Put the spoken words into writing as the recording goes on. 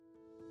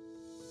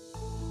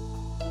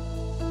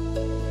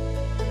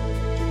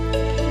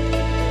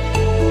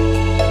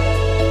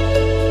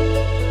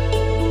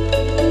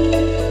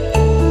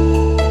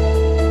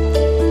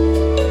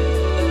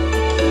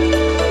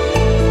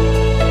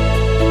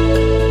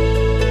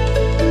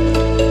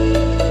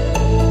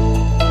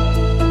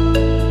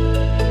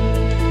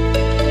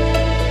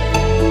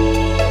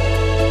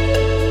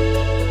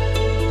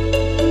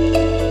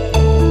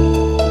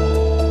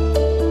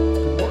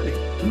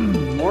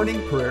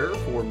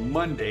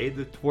today,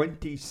 the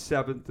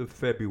 27th of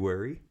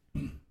February,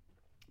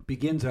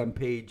 begins on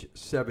page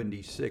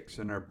 76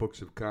 in our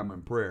Books of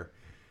Common Prayer.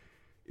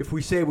 If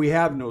we say we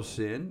have no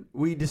sin,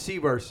 we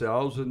deceive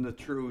ourselves and the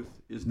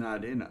truth is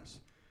not in us.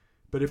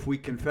 But if we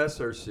confess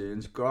our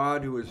sins,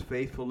 God, who is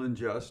faithful and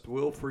just,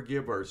 will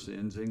forgive our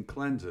sins and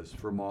cleanse us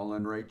from all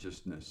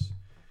unrighteousness.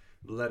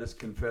 Let us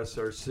confess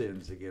our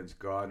sins against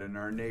God and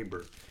our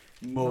neighbor.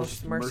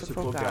 Most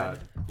merciful God,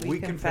 we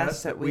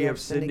confess that we have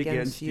sinned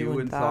against you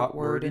in thought,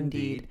 word, and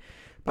deed,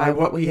 by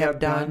what we have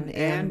done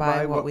and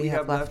by what we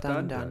have left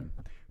undone.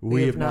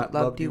 We have not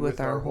loved you with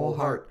our whole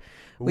heart.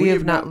 We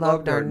have not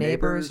loved our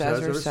neighbors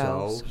as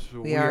ourselves.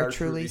 We are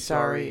truly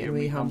sorry and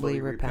we humbly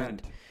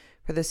repent.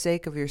 For the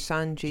sake of your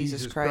Son,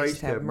 Jesus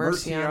Christ, have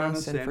mercy on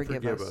us and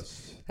forgive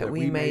us, that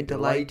we may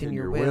delight in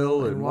your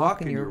will and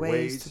walk in your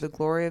ways to the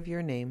glory of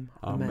your name.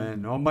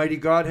 Amen. Almighty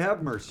God,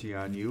 have mercy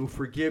on you,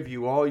 forgive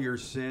you all your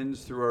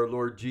sins through our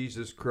Lord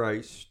Jesus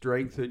Christ,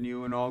 strengthen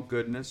you in all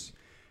goodness,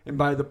 and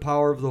by the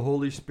power of the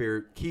Holy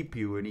Spirit, keep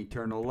you in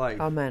eternal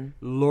life. Amen.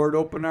 Lord,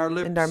 open our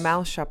lips, and our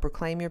mouths shall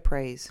proclaim your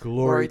praise.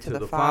 Glory to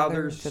the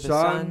Father, to the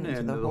Son,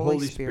 and to the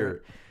Holy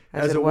Spirit,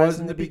 as it was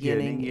in the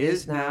beginning,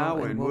 is now,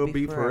 and will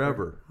be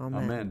forever.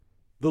 Amen.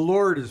 The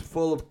Lord is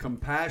full of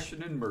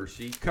compassion and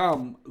mercy.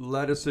 Come,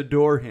 let us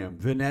adore him.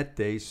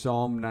 Venite,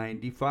 Psalm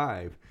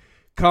 95.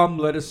 Come,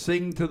 let us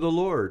sing to the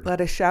Lord.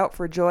 Let us shout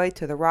for joy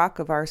to the rock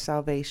of our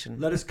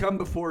salvation. Let us come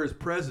before his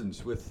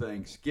presence with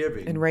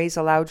thanksgiving, and raise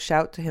a loud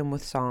shout to him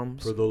with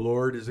psalms. For the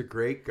Lord is a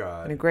great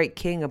God, and a great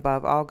King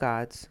above all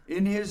gods.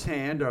 In his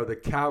hand are the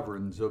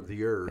caverns of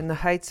the earth, and the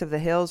heights of the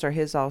hills are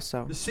his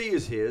also. The sea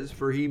is his,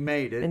 for he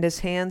made it, and his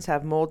hands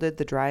have molded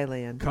the dry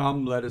land.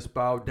 Come, let us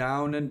bow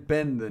down and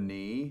bend the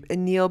knee,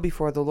 and kneel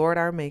before the Lord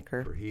our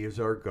Maker. For he is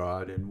our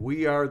God, and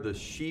we are the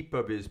sheep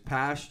of his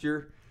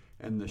pasture,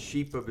 and the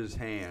sheep of his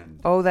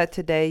hand. Oh, that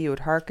today you would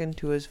hearken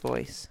to his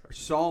voice. Our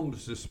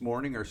Psalms this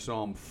morning are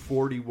Psalm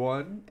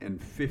 41 and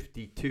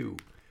 52.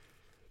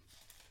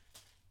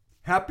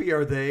 Happy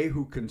are they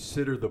who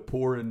consider the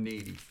poor and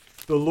needy.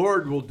 The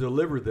Lord will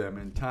deliver them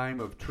in time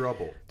of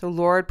trouble. The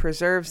Lord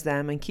preserves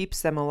them and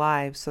keeps them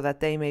alive so that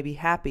they may be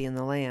happy in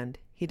the land.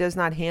 He does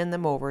not hand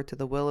them over to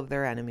the will of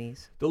their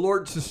enemies. The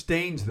Lord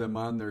sustains them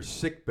on their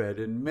sickbed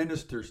and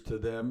ministers to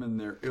them in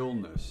their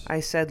illness. I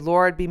said,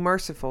 Lord, be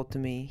merciful to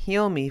me.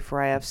 Heal me, for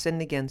I have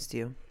sinned against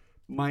you.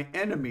 My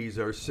enemies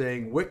are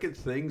saying wicked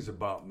things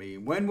about me.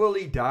 When will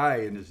he die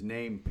and his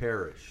name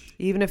perish?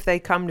 Even if they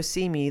come to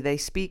see me, they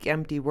speak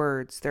empty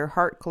words. Their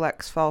heart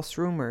collects false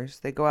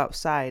rumors. They go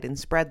outside and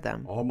spread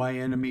them. All my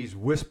enemies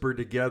whisper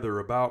together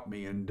about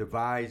me and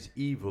devise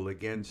evil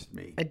against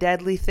me. A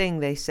deadly thing,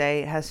 they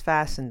say, has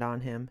fastened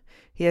on him.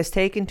 He has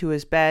taken to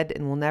his bed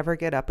and will never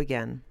get up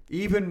again.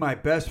 Even my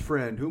best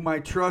friend, whom I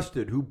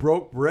trusted, who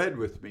broke bread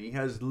with me,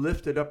 has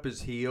lifted up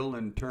his heel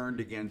and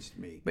turned against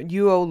me. But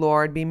you, O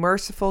Lord, be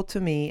merciful to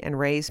me and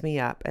raise me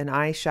up, and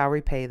I shall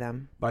repay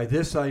them. By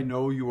this I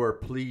know you are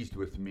pleased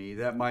with me,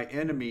 that my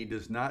enemy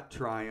does not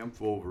triumph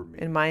over me.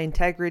 In my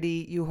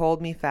integrity you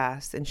hold me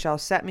fast, and shall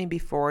set me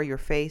before your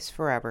face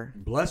forever.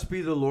 Blessed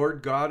be the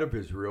Lord God of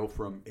Israel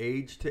from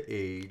age to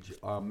age.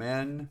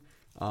 Amen.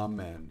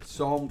 Amen.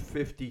 Psalm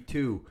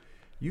 52.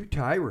 You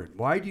tyrant,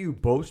 why do you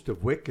boast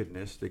of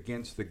wickedness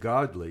against the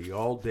godly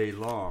all day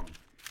long?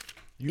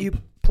 You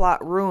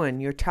plot ruin.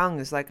 Your tongue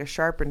is like a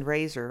sharpened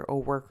razor, O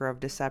worker of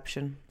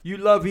deception. You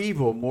love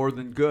evil more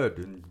than good,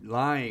 and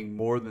lying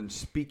more than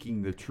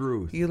speaking the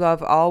truth. You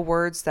love all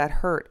words that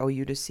hurt, O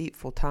you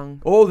deceitful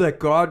tongue. Oh, that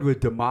God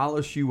would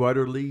demolish you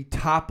utterly,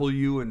 topple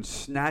you and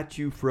snatch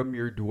you from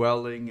your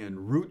dwelling,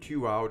 and root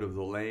you out of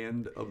the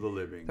land of the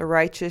living. The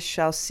righteous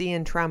shall see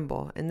and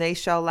tremble, and they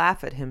shall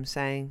laugh at him,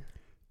 saying,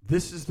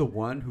 This is the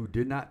one who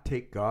did not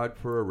take God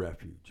for a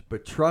refuge,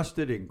 but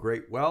trusted in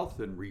great wealth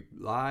and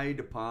relied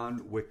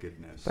upon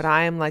wickedness. But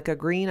I am like a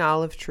green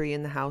olive tree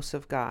in the house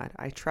of God.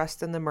 I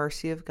trust in the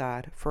mercy of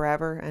God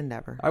forever and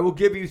ever. I will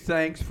give you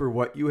thanks for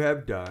what you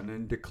have done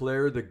and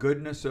declare the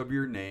goodness of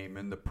your name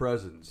in the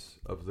presence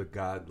of the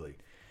godly.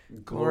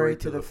 Glory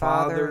to the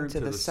Father, and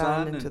to the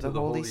Son, and to the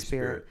Holy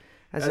Spirit,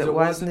 as it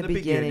was in the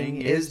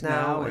beginning, is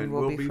now, and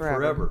will be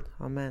forever.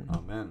 Amen.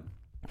 Amen.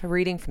 A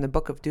reading from the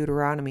book of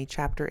Deuteronomy,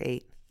 chapter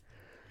 8.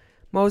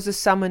 Moses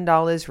summoned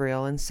all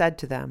Israel and said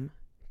to them,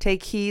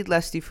 Take heed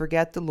lest you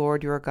forget the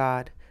Lord your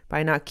God,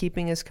 by not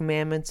keeping his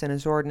commandments and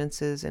his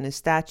ordinances and his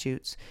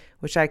statutes,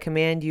 which I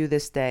command you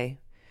this day.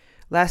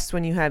 Lest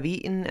when you have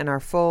eaten and are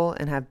full,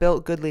 and have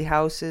built goodly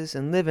houses,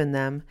 and live in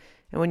them,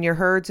 and when your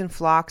herds and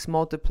flocks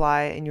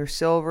multiply, and your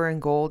silver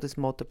and gold is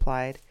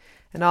multiplied,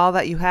 and all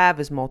that you have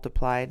is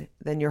multiplied,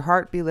 then your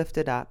heart be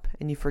lifted up,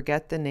 and you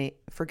forget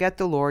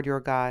the Lord your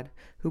God,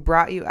 who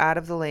brought you out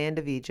of the land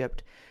of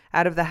Egypt,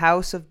 out of the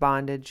house of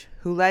bondage,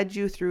 who led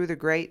you through the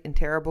great and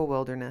terrible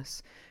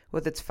wilderness,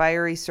 with its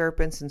fiery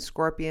serpents and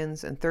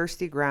scorpions and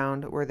thirsty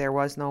ground where there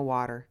was no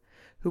water,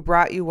 who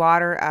brought you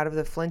water out of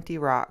the flinty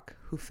rock,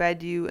 who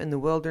fed you in the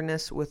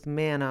wilderness with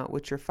manna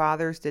which your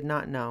fathers did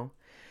not know,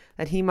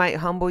 that he might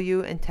humble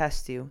you and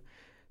test you,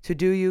 to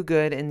do you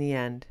good in the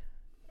end.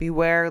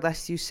 Beware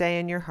lest you say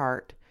in your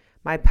heart,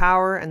 My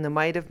power and the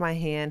might of my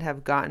hand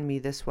have gotten me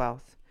this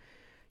wealth.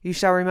 You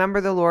shall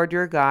remember the Lord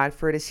your God,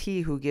 for it is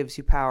he who gives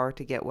you power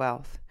to get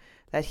wealth,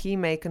 that he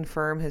may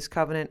confirm his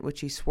covenant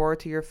which he swore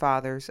to your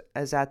fathers,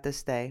 as at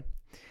this day.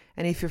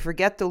 And if you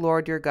forget the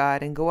Lord your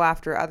God, and go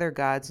after other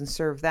gods, and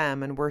serve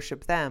them, and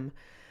worship them,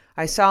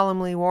 I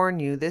solemnly warn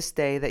you this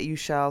day that you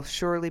shall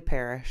surely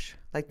perish.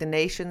 Like the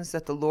nations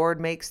that the Lord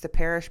makes to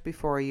perish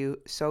before you,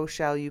 so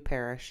shall you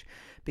perish,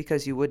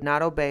 because you would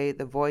not obey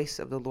the voice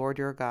of the Lord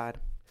your God.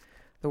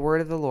 The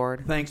word of the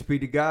Lord. Thanks be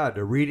to God.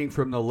 A reading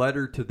from the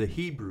letter to the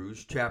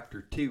Hebrews,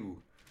 chapter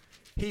 2.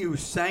 He who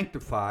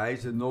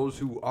sanctifies and those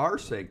who are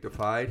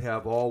sanctified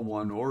have all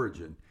one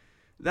origin.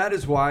 That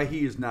is why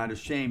he is not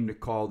ashamed to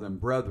call them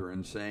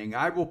brethren, saying,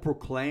 I will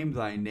proclaim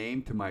thy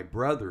name to my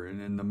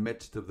brethren in the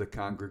midst of the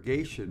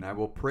congregation. I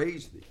will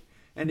praise thee.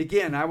 And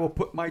again, I will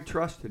put my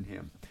trust in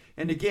him.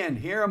 And again,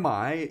 here am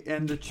I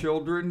and the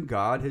children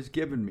God has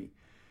given me.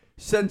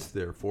 Since,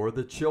 therefore,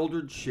 the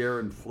children share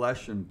in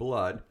flesh and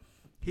blood,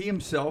 he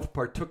himself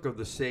partook of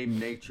the same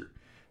nature,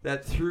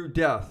 that through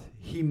death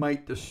he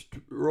might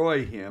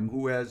destroy him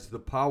who has the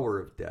power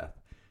of death,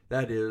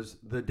 that is,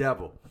 the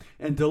devil,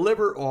 and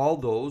deliver all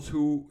those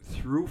who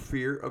through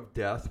fear of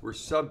death were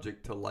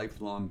subject to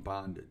lifelong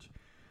bondage.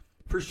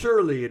 For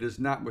surely it is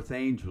not with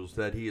angels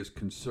that he is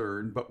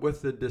concerned, but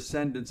with the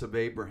descendants of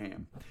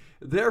Abraham.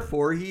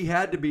 Therefore he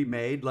had to be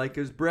made like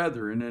his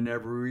brethren in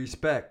every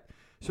respect,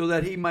 so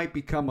that he might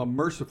become a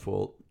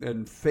merciful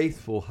and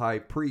faithful high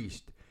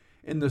priest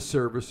in the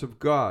service of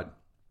God,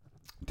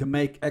 to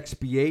make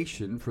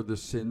expiation for the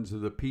sins of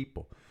the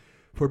people.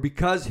 For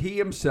because he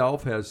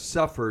himself has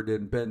suffered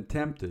and been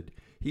tempted,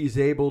 he is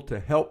able to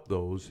help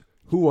those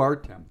who are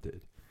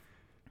tempted.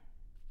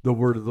 The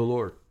word of the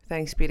Lord.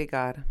 Thanks be to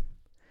God.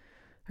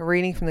 A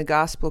reading from the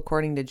Gospel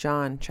according to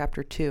John,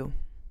 chapter 2.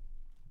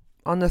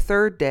 On the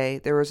third day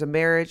there was a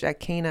marriage at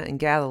Cana in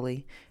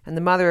Galilee, and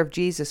the mother of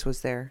Jesus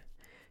was there.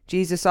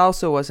 Jesus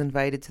also was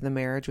invited to the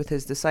marriage with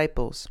his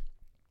disciples.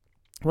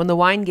 When the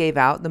wine gave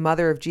out, the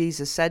mother of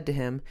Jesus said to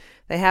him,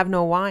 They have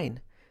no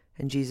wine.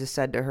 And Jesus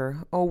said to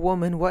her, O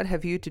woman, what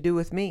have you to do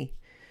with me?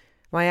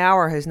 My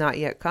hour has not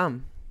yet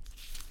come.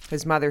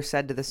 His mother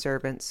said to the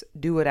servants,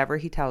 Do whatever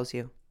he tells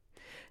you.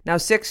 Now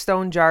 6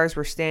 stone jars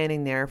were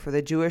standing there for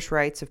the Jewish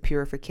rites of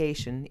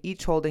purification,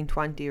 each holding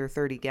 20 or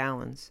 30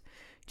 gallons.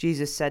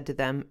 Jesus said to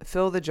them,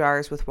 Fill the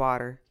jars with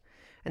water.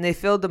 And they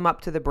filled them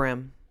up to the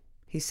brim.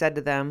 He said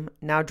to them,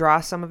 Now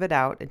draw some of it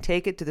out, and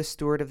take it to the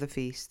steward of the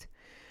feast.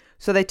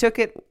 So they took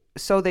it.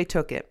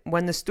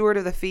 When the steward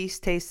of the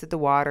feast tasted the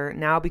water,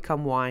 now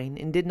become wine,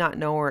 and did not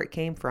know where it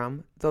came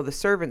from, though the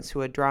servants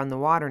who had drawn the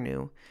water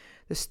knew,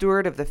 the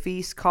steward of the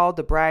feast called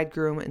the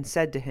bridegroom and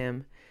said to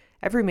him,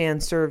 Every man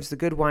serves the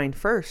good wine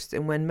first,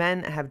 and when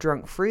men have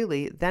drunk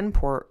freely, then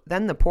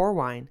the poor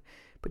wine.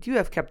 But you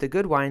have kept the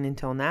good wine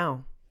until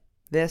now.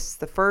 This,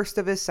 the first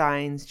of his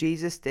signs,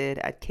 Jesus did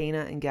at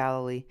Cana in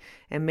Galilee,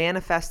 and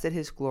manifested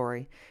his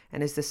glory,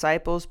 and his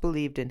disciples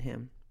believed in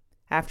him.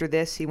 After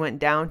this, he went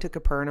down to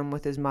Capernaum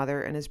with his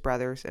mother and his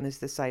brothers and his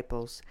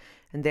disciples,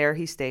 and there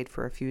he stayed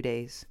for a few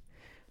days.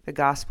 The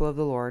Gospel of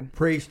the Lord.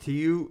 Praise to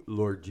you,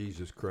 Lord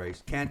Jesus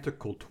Christ.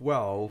 Canticle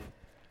 12,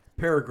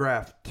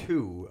 paragraph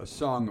 2, a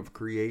song of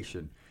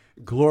creation.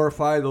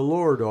 Glorify the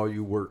Lord, all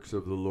you works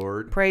of the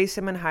Lord. Praise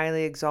him and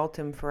highly exalt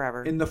him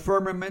forever. In the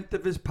firmament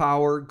of his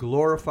power,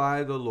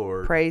 glorify the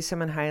Lord. Praise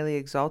him and highly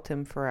exalt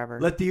him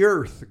forever. Let the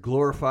earth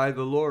glorify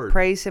the Lord.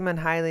 Praise him and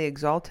highly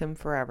exalt him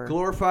forever.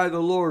 Glorify the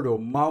Lord, O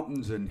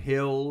mountains and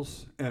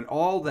hills, and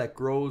all that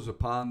grows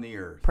upon the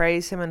earth.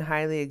 Praise him and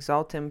highly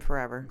exalt him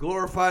forever.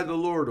 Glorify the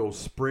Lord, O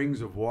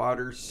springs of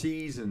water,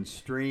 seas and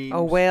streams.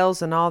 O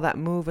whales and all that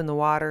move in the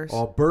waters.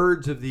 All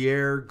birds of the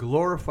air,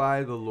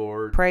 glorify the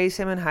Lord. Praise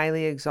him and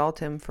highly exalt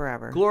him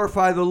forever.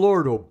 Glorify the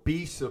Lord, O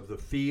beasts of the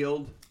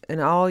field. And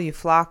all you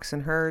flocks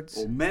and herds.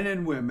 O men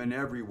and women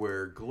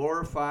everywhere,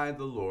 glorify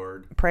the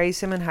Lord.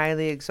 Praise him and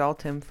highly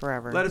exalt him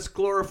forever. Let us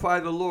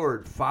glorify the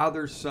Lord,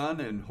 Father,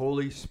 Son, and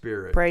Holy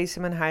Spirit. Praise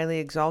him and highly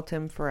exalt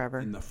him forever.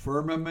 In the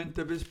firmament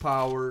of his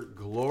power,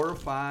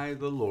 glorify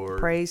the Lord.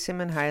 Praise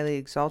him and highly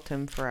exalt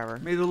him forever.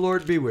 May the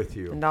Lord be with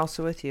you. And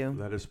also with you.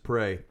 Let us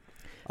pray.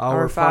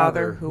 Our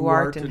Father, who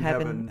art in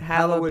heaven,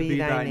 hallowed be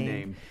thy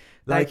name.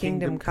 Thy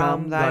kingdom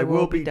come, thy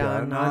will be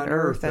done, on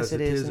earth as it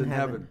is in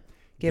heaven.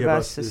 Give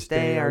us this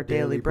day our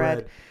daily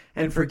bread,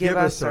 and forgive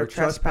us our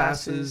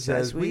trespasses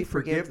as we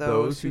forgive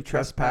those who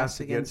trespass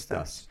against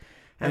us.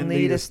 And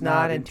lead us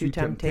not into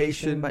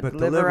temptation, but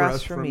deliver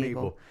us from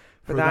evil.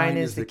 For thine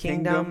is the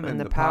kingdom, and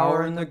the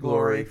power, and the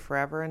glory,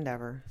 forever and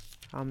ever.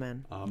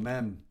 Amen.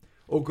 Amen.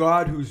 O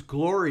God, whose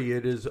glory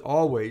it is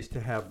always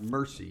to have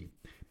mercy,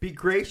 be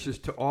gracious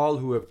to all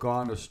who have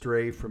gone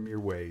astray from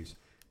your ways,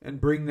 and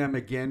bring them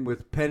again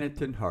with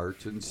penitent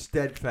hearts and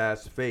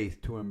steadfast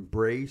faith to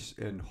embrace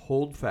and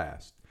hold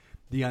fast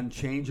the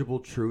unchangeable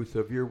truth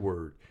of your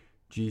word,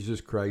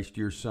 Jesus Christ,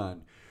 your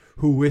Son,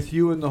 who with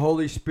you and the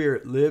Holy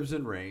Spirit lives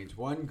and reigns,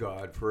 one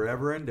God,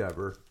 forever and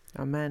ever.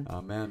 Amen.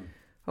 Amen.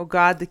 O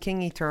God, the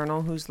King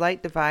eternal, whose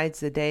light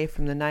divides the day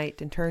from the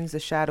night and turns the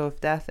shadow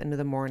of death into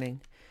the morning,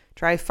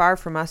 Drive far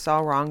from us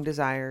all wrong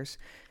desires.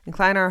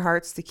 Incline our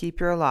hearts to keep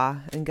your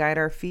law, and guide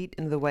our feet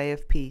into the way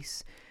of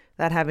peace,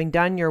 that having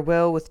done your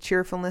will with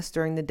cheerfulness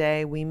during the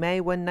day, we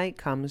may, when night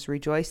comes,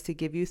 rejoice to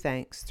give you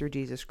thanks through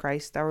Jesus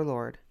Christ our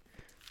Lord.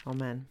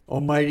 Amen.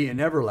 Almighty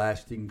and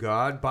everlasting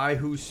God, by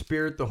whose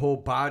Spirit the whole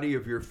body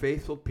of your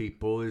faithful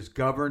people is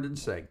governed and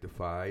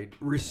sanctified,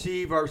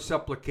 receive our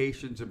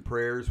supplications and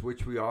prayers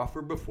which we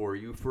offer before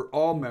you for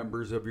all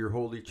members of your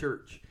holy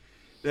church,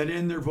 that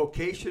in their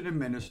vocation and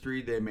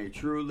ministry they may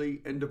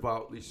truly and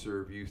devoutly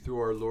serve you through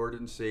our Lord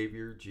and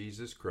Savior,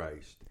 Jesus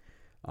Christ.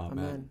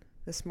 Amen.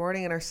 This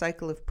morning in our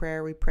cycle of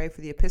prayer, we pray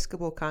for the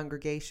Episcopal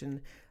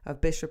Congregation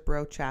of Bishop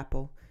Rowe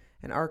Chapel,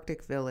 an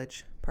Arctic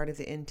village, part of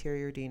the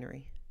Interior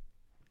Deanery.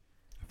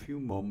 A few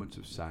moments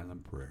of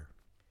silent prayer.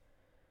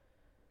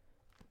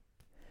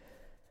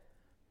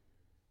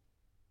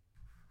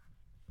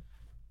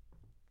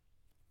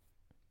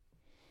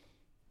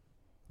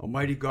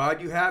 Almighty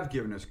God, you have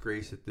given us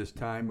grace at this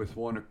time with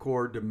one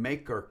accord to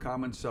make our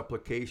common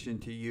supplication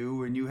to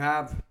you, and you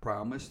have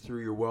promised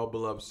through your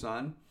well-beloved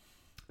Son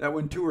that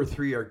when 2 or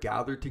 3 are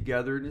gathered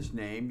together in his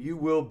name, you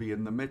will be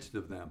in the midst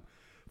of them.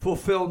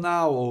 Fulfill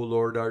now, O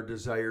Lord, our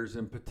desires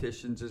and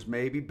petitions as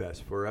may be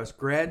best for us,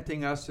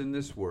 granting us in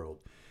this world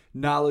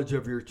knowledge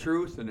of your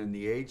truth, and in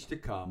the age to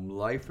come,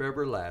 life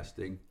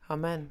everlasting.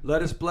 Amen.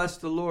 Let us bless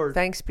the Lord.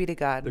 Thanks be to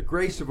God. The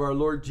grace of our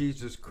Lord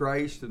Jesus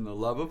Christ and the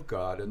love of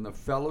God and the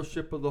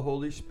fellowship of the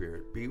Holy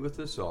Spirit be with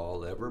us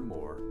all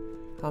evermore.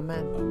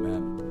 Amen.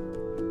 Amen.